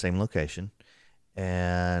in the same location.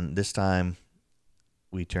 And this time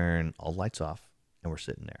we turn all lights off and we're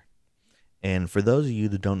sitting there. And for those of you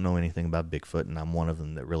that don't know anything about Bigfoot, and I'm one of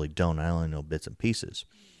them that really don't, I only know bits and pieces.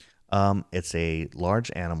 It's a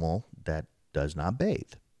large animal that does not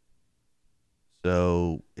bathe.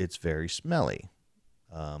 So it's very smelly.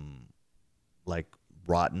 Like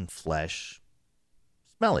rotten flesh,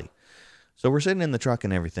 smelly. So we're sitting in the truck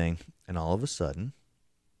and everything, and all of a sudden,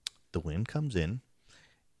 the wind comes in,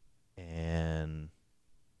 and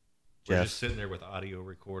We're Jeff, just sitting there with audio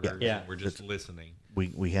recorders. Yeah. And we're just listening.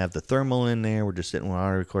 we have the thermal in there. We're just sitting with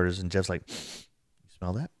audio recorders, and Jeff's like, "You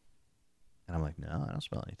smell that?" And I'm like, "No, I don't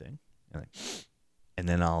smell anything." And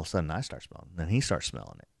then all of a sudden, I start smelling. Then he starts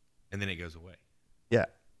smelling it. And then it goes away. Yeah.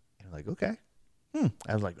 And I'm like, okay.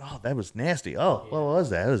 I was like, oh, that was nasty. Oh, what was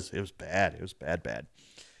that? It was bad. It was bad.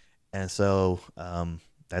 And so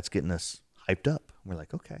that's getting us hyped up. We're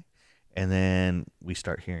like, okay. And then we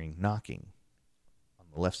start hearing knocking on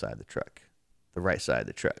the left side of the truck, the right side of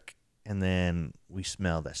the truck. And then we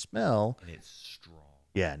smell that smell. And it's strong.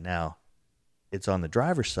 Yeah, now it's on the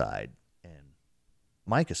driver's side. And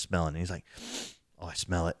Mike is smelling it. He's like, oh, I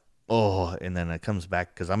smell it. Oh, and then it comes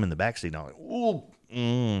back because I'm in the back seat. And I'm like, oh,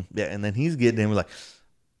 yeah. And then he's getting in. We're like,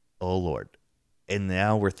 oh, Lord. And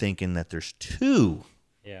now we're thinking that there's 2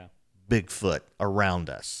 Bigfoot around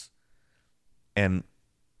us. And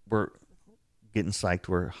we're getting psyched.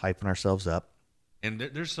 We're hyping ourselves up. And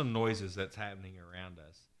there's some noises that's happening around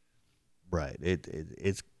us. Right.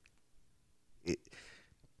 It's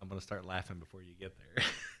I'm going to start laughing before you get there.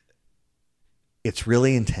 It's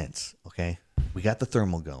really intense, okay? We got the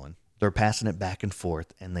thermal going. They're passing it back and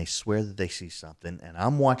forth, and they swear that they see something, and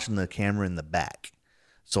I'm watching the camera in the back.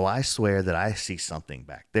 So I swear that I see something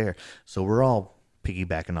back there. So we're all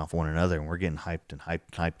piggybacking off one another, and we're getting hyped and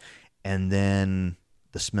hyped and hyped. And then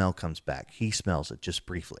the smell comes back. He smells it just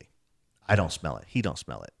briefly. I don't smell it. He don't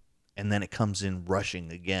smell it. And then it comes in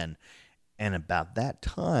rushing again. And about that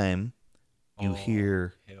time, you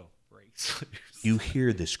hear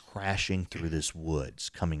this crashing through this woods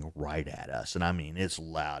coming right at us. And I mean, it's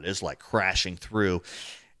loud. It's like crashing through.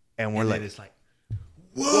 And we're like, it's like,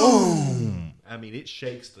 whoa. I mean, it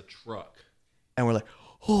shakes the truck. And we're like,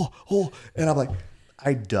 oh. And I'm like,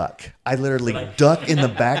 I duck. I literally duck in the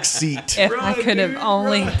back seat. If I could have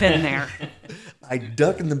only been there. I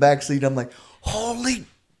duck in the back seat. I'm like, holy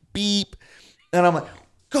beep. And I'm like,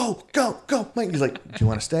 go. Mike, he's like, do you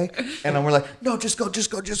want to stay? And we're like, no, just go.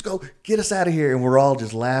 Get us out of here. And we're all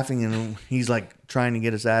just laughing. And he's like trying to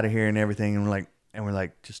get us out of here and everything. And we're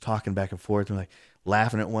like just talking back and forth. And we're like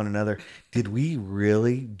laughing at one another. Did we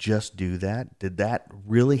really just do that? Did that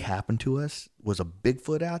really happen to us? Was a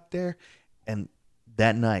Bigfoot out there? And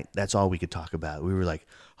that night, that's all we could talk about. We were like,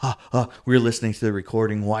 we were listening to the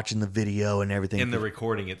recording, watching the video and everything. In the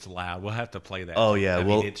recording, it's loud. We'll have to play that. Oh, yeah. I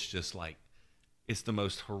mean, it's just like, it's the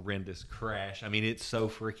most horrendous crash. I mean, it's so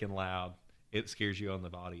freaking loud. It scares you on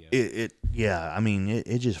the audio. Yeah. I mean,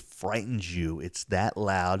 it just frightens you. It's that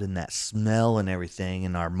loud and that smell and everything.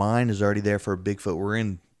 And our mind is already there for a Bigfoot. We're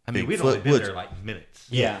in we'd Bigfoot only been woods. there like minutes.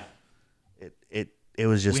 Yeah. It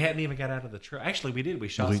was just. We hadn't even got out of the truck. Actually, we did. We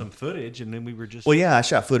shot some footage, and then we were just. Well, yeah, I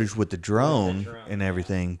shot footage with the drone and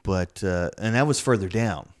everything, but and that was further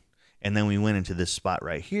down. And then we went into this spot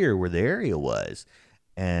right here where the area was,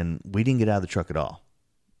 and we didn't get out of the truck at all.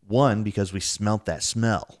 One, because we smelt that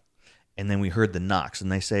smell, and then we heard the knocks, and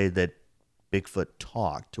they say that Bigfoot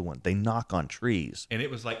talk to one. They knock on trees, and it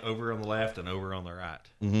was like over on the left and over on the right.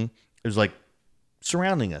 Mm-hmm. It was like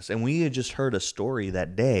surrounding us, and we had just heard a story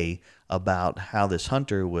that day about how this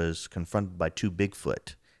hunter was confronted by two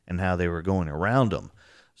Bigfoot and how they were going around him.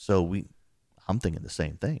 So I'm thinking the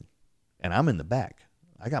same thing, and I'm in the back.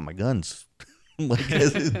 I got my guns. I'm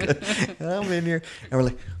in here, and we're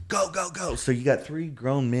like, go. So you got three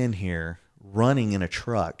grown men here running in a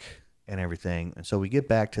truck and everything. And so we get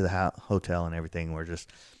back to the hotel and everything. And we're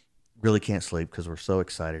just really can't sleep because we're so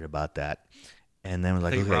excited about that. And then we're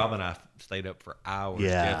like, I think okay. Rob and I stayed up for hours.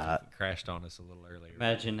 Yeah. Jeff crashed on us a little earlier.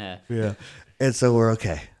 Imagine that. Yeah. And so we're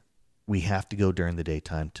okay. We have to go during the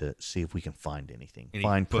daytime to see if we can find anything.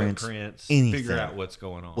 Find prints, anything. Figure out what's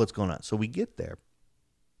going on. So we get there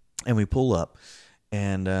and we pull up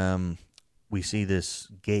and we see this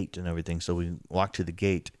gate and everything. So we walk to the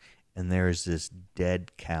gate and there is this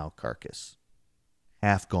dead cow carcass,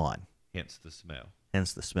 half gone. Hence the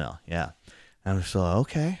smell. Yeah. And we're so,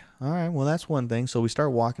 okay, all right, well, that's one thing. So we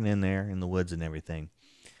start walking in there in the woods and everything.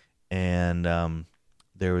 And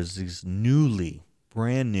there was this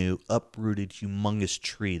brand new, uprooted, humongous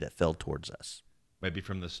tree that fell towards us. Maybe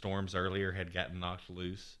from the storms earlier had gotten knocked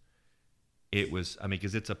loose. It was,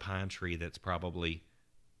 because it's a pine tree that's probably,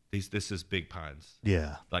 this is big pines.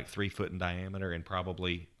 Yeah. Like 3 foot in diameter and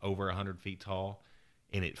probably over 100 feet tall.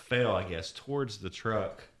 And it fell, I guess, towards the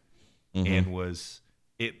truck and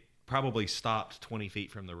it probably stopped 20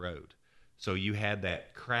 feet from the road. So you had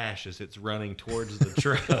that crash as it's running towards the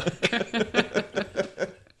truck.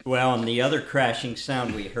 Well, and the other crashing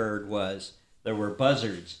sound we heard was there were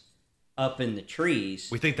buzzards up in the trees.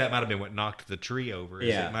 We think that might have been what knocked the tree over.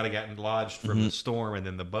 Yeah. It might have gotten lodged from the storm, and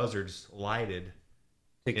then the buzzards lighted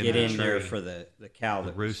to get in there for the cow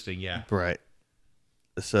that roosting. Yeah, right.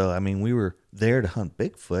 So we were there to hunt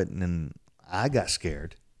Bigfoot, and then I got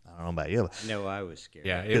scared. I don't know about you. No, I was scared.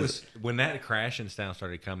 Yeah, it was when that crashing sound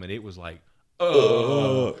started coming. It was like,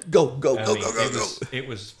 go. It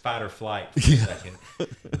was fight or flight for a second.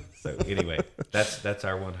 So anyway, that's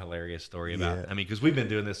our one hilarious story about. Yeah. Because we've been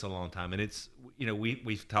doing this a long time, and it's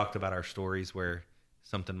we've talked about our stories where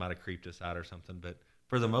something might have creeped us out or something, but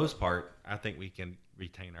for the most part, I think we can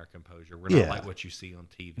retain our composure. We're not like what you see on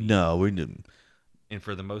TV. No, we didn't. And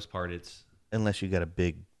for the most part, it's unless you got a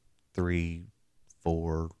big 3,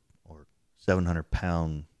 4, or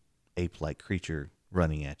 700-pound ape-like creature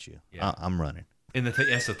running at you. Yeah. I'm running. And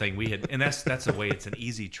that's the thing we had, and that's the way it's an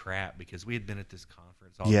easy trap because we had been at this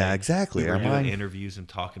conference all day. Yeah, exactly. We were doing interviews and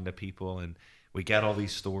talking to people, and we got all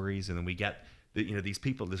these stories, and then we got these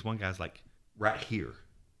people. This one guy's like right here.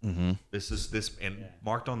 Mm-hmm. This and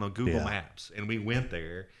marked on the Google Maps, and we went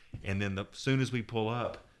there, and then as soon as we pull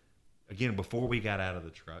up, again before we got out of the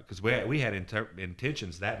truck, because we had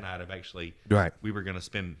intentions that night of actually we were going to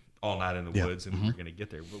spend all night in the woods, and we were going to get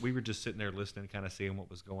there, but we were just sitting there listening, kind of seeing what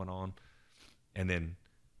was going on. And then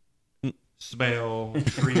smell,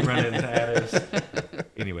 tree running at us.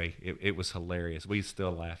 Anyway, it was hilarious. We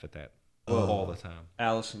still laugh at that all the time.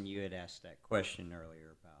 Allison, you had asked that question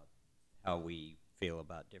earlier about how we feel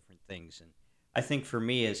about different things. And I think for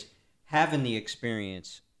me is having the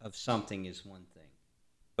experience of something is one thing.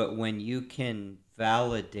 But when you can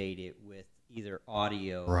validate it with either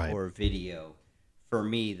audio or video, for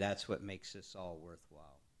me, that's what makes this all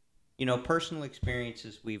worthwhile. You know, personal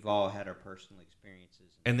experiences, we've all had our personal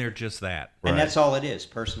experiences. And they're just that. And that's all it is,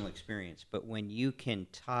 personal experience. But when you can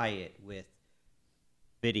tie it with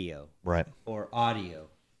video or audio,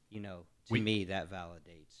 you know, to me, that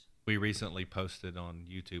validates. We recently posted on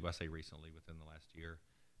YouTube, I say recently, within the last year.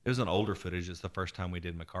 It was an older footage. It's the first time we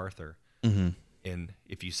did MacArthur. Mm-hmm. And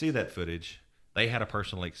if you see that footage, they had a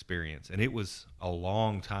personal experience. And it was a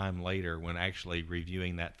long time later when actually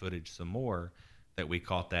reviewing that footage some more that we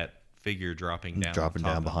caught that figure dropping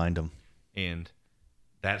down behind them. And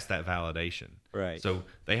that's that validation. Right. So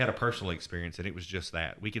they had a personal experience, and it was just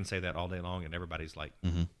that. We can say that all day long, and everybody's like,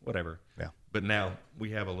 whatever. Yeah. But now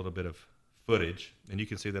we have a little bit of footage, and you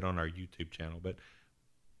can see that on our YouTube channel. But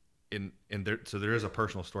so there is a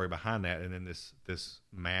personal story behind that, and then this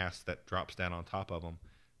mass that drops down on top of them.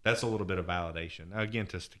 That's a little bit of validation. Now, again,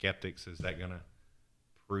 to skeptics, is that going to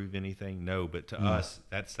prove anything? No, but to us,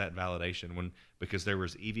 that's that validation. Because there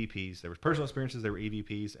was EVPs, there was personal experiences, there were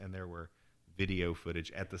EVPs, and there were video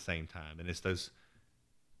footage at the same time, and it's those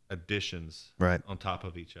additions on top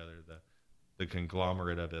of each other, the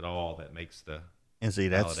conglomerate of it all that makes the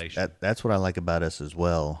validation. That's what I like about us as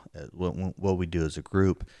well. What we do as a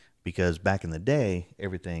group, because back in the day,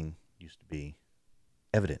 everything used to be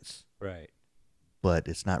evidence, right? But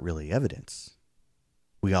it's not really evidence.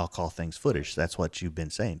 We all call things footage. That's what you've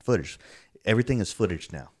been saying, footage. Everything is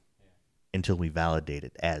footage now, until we validate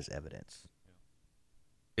it as evidence.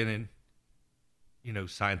 And then, you know,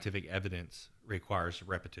 scientific evidence requires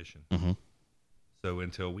repetition. Mm-hmm. So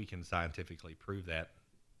until we can scientifically prove that,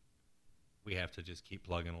 we have to just keep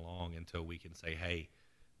plugging along until we can say, hey,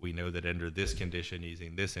 we know that under this condition,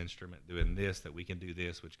 using this instrument, doing this, that we can do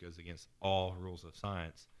this, which goes against all rules of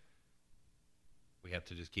science. We have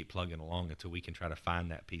to just keep plugging along until we can try to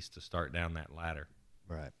find that piece to start down that ladder.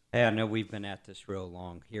 Right. Hey, I know we've been at this real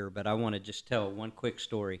long here, but I want to just tell one quick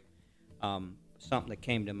story, something that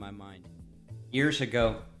came to my mind. Years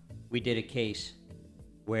ago, we did a case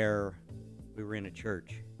where we were in a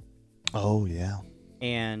church. Oh, yeah.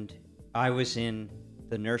 And I was in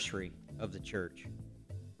the nursery of the church,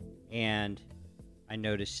 and I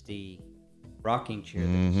noticed the rocking chair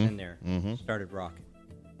that was in there started rocking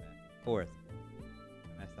back and forth.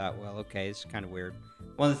 And I thought, well, okay, this is kind of weird.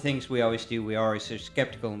 One of the things we always do, we always are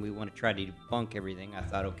skeptical and we want to try to debunk everything. I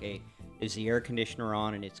thought, okay, is the air conditioner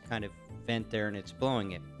on and it's kind of vent there and it's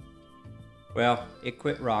blowing it? Well, it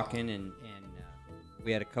quit rocking, and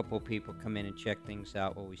we had a couple of people come in and check things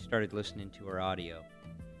out while we started listening to our audio.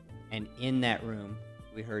 And in that room,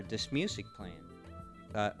 we heard this music playing.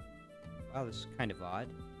 We thought, wow, this is kind of odd.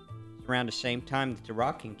 It's around the same time that the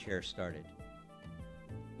rocking chair started.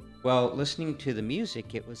 Well, listening to the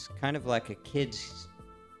music, it was kind of like a kid's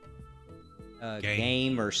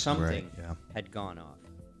game or something had gone off.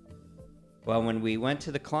 Well, when we went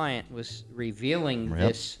to the client, was revealing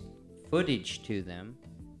this footage to them,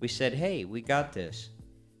 we said, hey, we got this.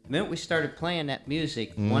 The minute we started playing that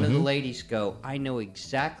music, one of the ladies go, I know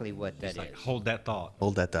exactly what that is. Like, hold that thought.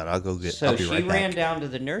 Hold that thought. I'll be right back. So she ran down to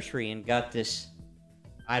the nursery and got this,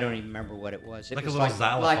 I don't even remember what it was. It like was a little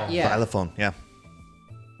xylophone. Xylophone, yeah.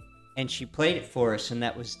 And she played it for us, and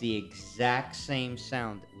that was the exact same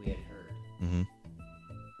sound that we had heard. Mm-hmm.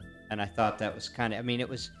 And I thought that was kind of, I mean,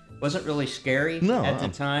 wasn't really scary at the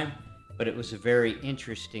time, but it was a very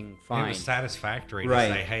interesting find. It was satisfactory to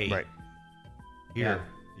say, hey, here,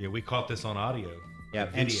 we caught this on audio. Yeah,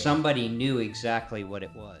 and somebody knew exactly what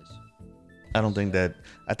it was. I don't think that.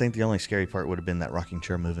 I think the only scary part would have been that rocking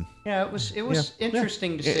chair moving. Yeah, it was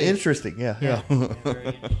interesting to see. Interesting, yeah. Very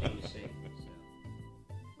interesting to see.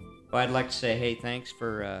 Well, I'd like to say, hey, thanks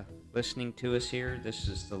for listening to us here. This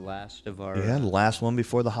is the last of our... the last one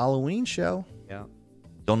before the Halloween show. Yeah.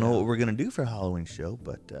 Don't know what we're going to do for Halloween show,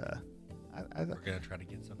 but... we're going to try to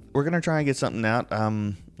get something. We're going to try and get something out.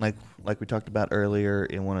 Like we talked about earlier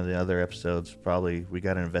in one of the other episodes, probably we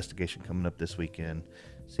got an investigation coming up this weekend.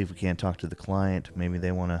 See if we can't talk to the client. Maybe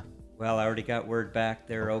they want to... Well, I already got word back.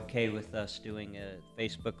 They're okay with us doing a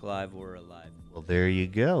Facebook Live or a live. Well, there you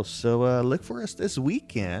go. So look for us this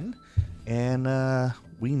weekend, and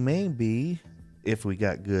we may be if we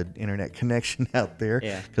got good internet connection out there.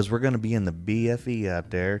 Yeah. Because we're going to be in the BFE out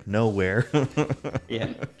there, nowhere.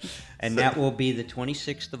 Yeah. And that will be the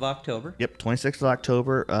 26th of October. Yep, 26th of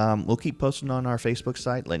October. We'll keep posting on our Facebook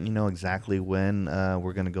site, letting you know exactly when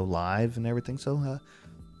we're going to go live and everything. So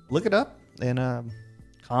look it up and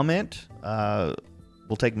comment.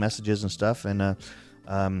 We'll take messages and stuff. And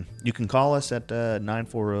you can call us at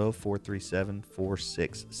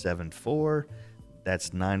 940-437-4674.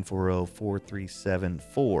 That's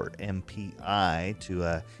 940-437-4MPI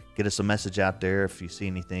to get us a message out there if you see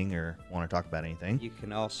anything or want to talk about anything. You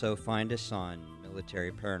can also find us on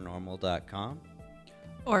militaryparanormal.com.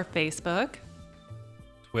 Or Facebook.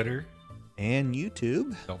 Twitter. And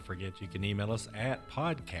YouTube. Don't forget you can email us at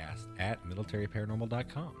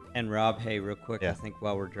podcast@militaryparanormal.com. And Rob, hey, real quick, Yeah. I think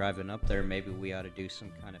while we're driving up there, maybe we ought to do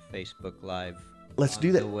some kind of Facebook Live. Let's on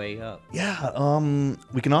do that. The way up. Yeah,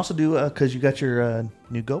 we can also do, because you got your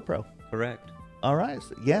new GoPro. Correct. All right.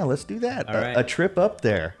 So, yeah, let's do that. All right. A trip up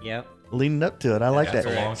there. Yep. Leading up to it. I like That's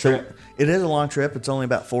that. a long So trip. it is a long trip. It's only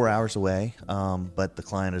about 4 hours away. But the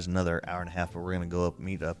client is another hour and a half. But we're going to go up,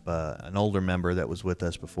 meet up an older member that was with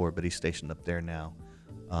us before, but he's stationed up there now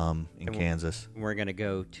in Kansas. We're going to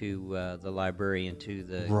go to the library and to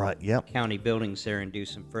the Right. Yep. county buildings there and do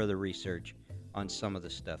some further research on some of the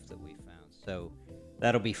stuff that we found. So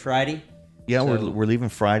that'll be Friday. Yeah, So- we're leaving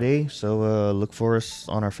Friday, so look for us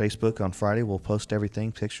on our Facebook on Friday. We'll post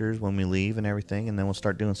everything, pictures when we leave and everything, and then we'll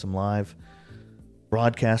start doing some live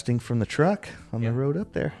broadcasting from the truck on the road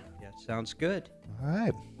up there. Yeah, sounds good. All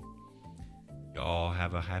right. Y'all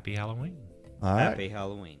have a happy Halloween. All right. Happy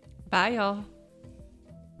Halloween. Bye, y'all.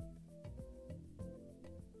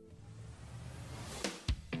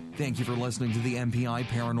 Thank you for listening to the MPI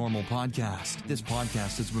Paranormal Podcast. This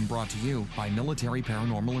podcast has been brought to you by Military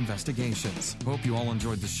Paranormal Investigations. Hope you all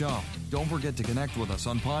enjoyed the show. Don't forget to connect with us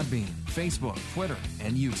on Podbean, Facebook, Twitter,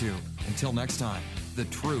 and YouTube. Until next time, the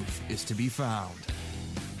truth is to be found.